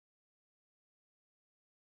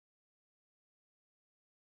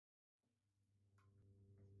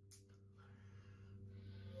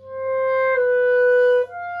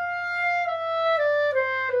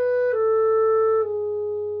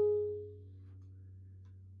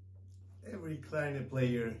clarinet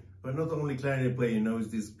player, but not only clarinet player knows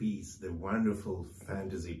this piece, the wonderful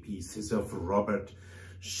fantasy pieces of Robert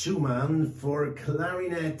Schumann for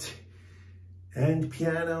clarinet and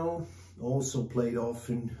piano, also played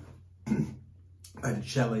often by the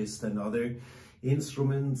cellist and other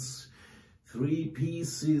instruments. 3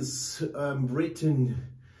 pieces written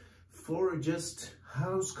for just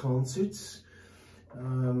house concerts.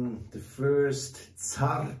 The first,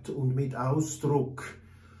 Zart und mit Ausdruck.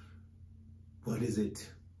 What is it?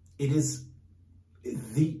 It is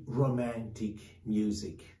the romantic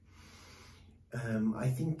music.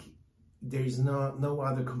 I think there is no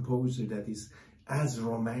other composer that is as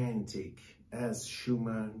romantic as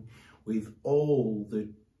Schumann, with all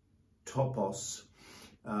the topos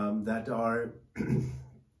that are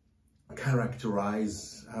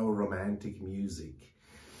characterize our romantic music.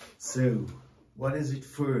 So, what is it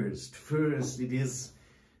first? First, it is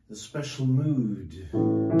the special mood.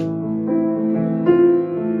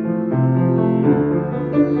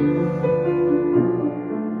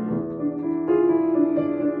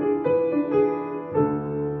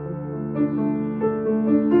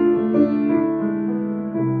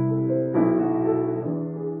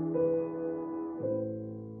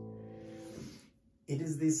 It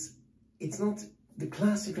is this, it's not the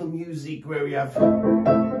classical music where we have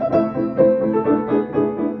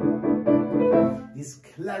this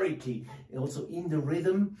clarity. Also in the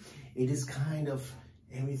rhythm, it is kind of,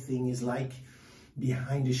 everything is like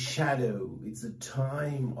behind a shadow. It's a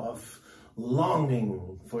time of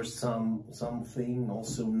longing for something,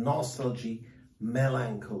 also nostalgia,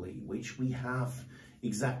 melancholy, which we have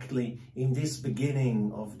exactly in this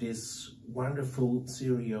beginning of this wonderful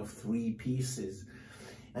series of 3 pieces.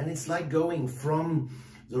 And it's like going from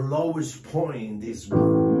the lowest point, this, and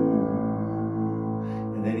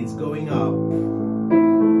then it's going up.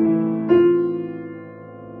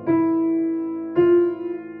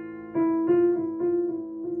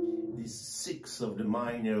 This 6 of the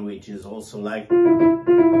minor, which is also like, we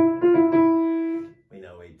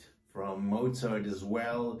know it from Mozart as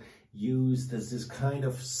well, used as this kind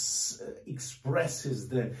of expresses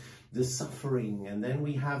the suffering. And then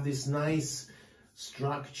we have this nice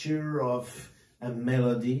structure of a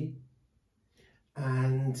melody,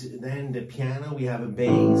 and then the piano, we have a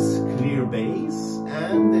bass, clear bass,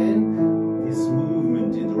 and then this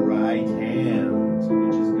movement in the right hand,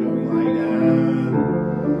 which is going like that.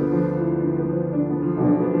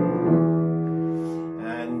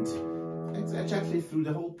 And it's actually through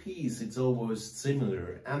the whole piece, it's almost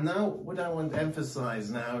similar. And now what I want to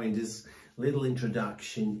emphasize now in this little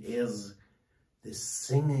introduction is the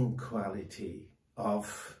singing quality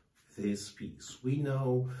of this piece. We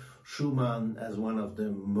know Schumann as one of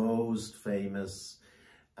the most famous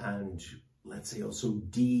and, let's say, also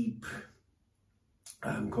deep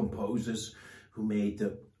composers who made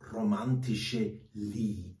the romantische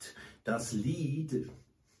Lied. Das Lied,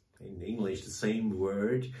 in English the same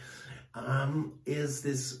word, is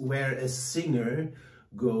this where a singer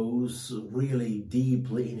goes really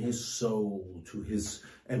deeply in his soul, to his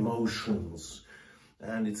emotions.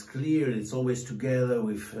 And it's clear, it's always together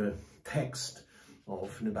with text,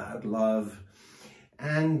 often about love.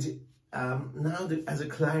 And now as a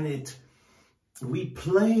clarinet, we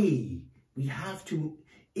have to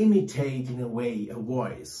imitate in a way a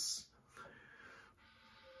voice.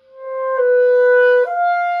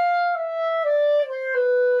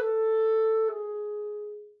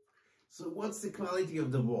 So what's the quality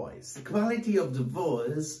of the voice? The quality of the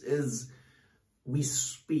voice is we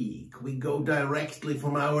speak, we go directly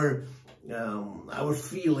from our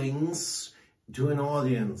feelings to an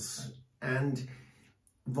audience. And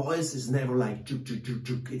voice is never like juk, juk, juk,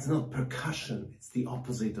 juk. It's not percussion. It's the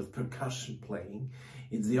opposite of percussion playing.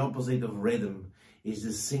 It's the opposite of rhythm. It's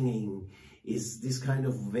the singing. It's this kind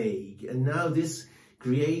of vague. And now this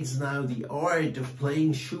creates now the art of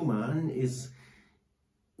playing Schumann is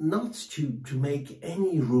not to make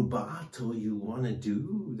any rubato you want to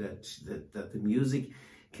do, that the music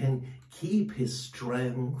can keep his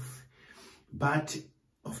strength, but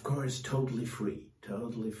of course totally free.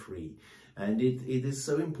 And it is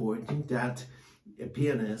so important that a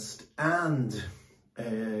pianist and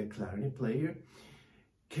a clarinet player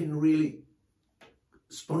can really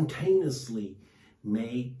spontaneously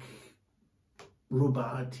make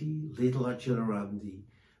rubati, little accelerandi,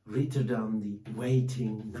 ritardandi,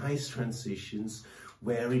 waiting, nice transitions,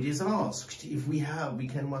 where it is asked. If we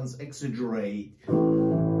can once exaggerate. And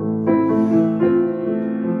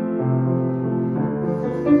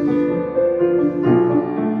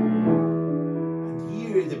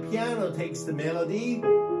here the piano takes the melody.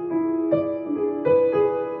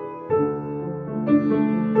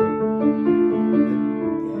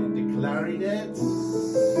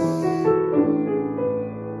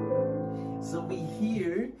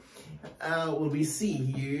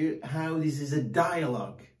 here how this is a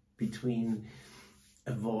dialogue between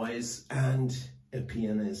a voice and a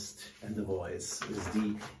pianist, and the voice is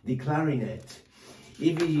the clarinet.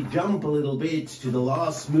 If you jump a little bit to the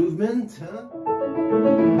last movement,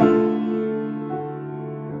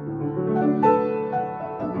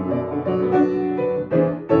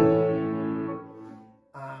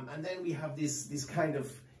 and then we have this kind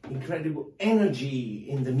of incredible energy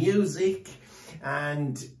in the music,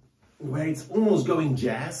 and where it's almost going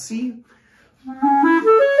jazzy.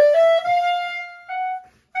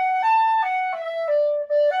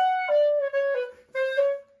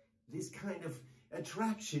 This kind of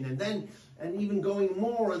attraction, and even going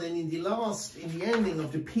more than in the ending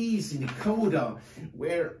of the piece, in the coda,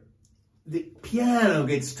 where the piano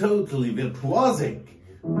gets totally virtuosic.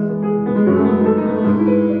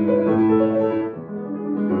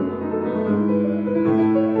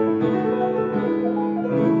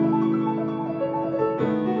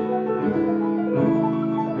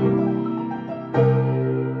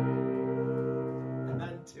 And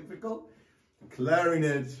then typical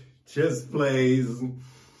clarinet just plays.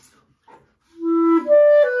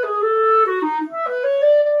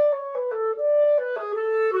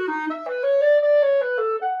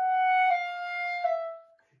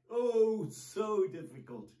 Oh, so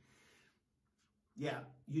difficult. Yeah,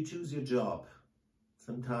 you choose your job.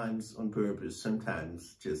 Sometimes on purpose,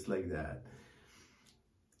 sometimes just like that.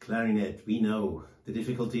 Clarinet, we know the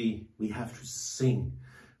difficulty. We have to sing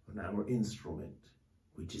on our instrument,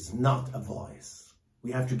 which is not a voice.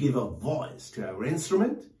 We have to give a voice to our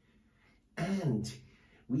instrument, and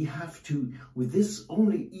we have to, with this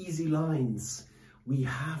only easy lines, we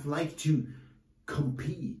have like to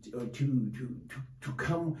compete, or to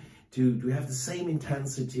have the same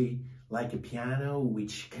intensity like a piano,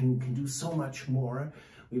 which can do so much more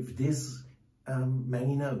with this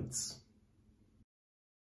many notes.